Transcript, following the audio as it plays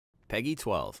Peggy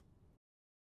 12.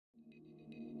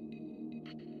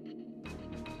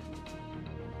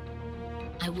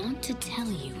 I want to tell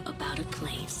you about a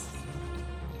place.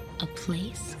 A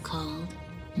place called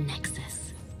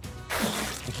Nexus.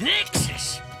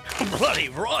 Nexus? Bloody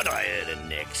right I heard of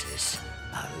Nexus.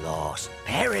 A lost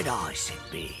paradise it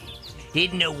be.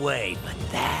 Hidden away for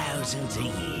thousands of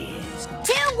years.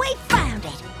 Till we found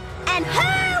it. And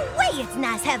hoo-wee, it's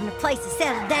nice having a place to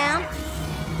settle down.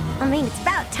 I mean, it's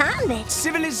about time that...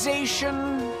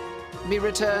 Civilization be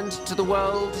returned to the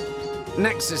world.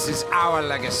 Nexus is our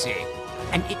legacy,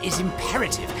 and it is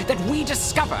imperative that we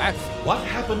discover... What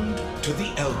happened to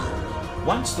the Eldanov?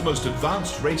 Once the most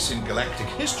advanced race in galactic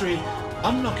history,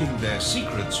 unlocking their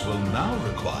secrets will now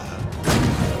require...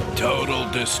 Total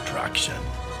destruction.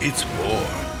 It's war,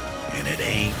 and it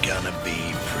ain't gonna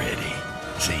be pretty.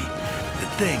 See, the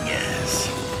thing is...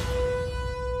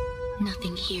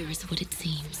 Nothing here is what it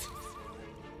seems.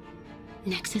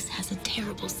 Nexus has a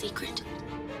terrible secret.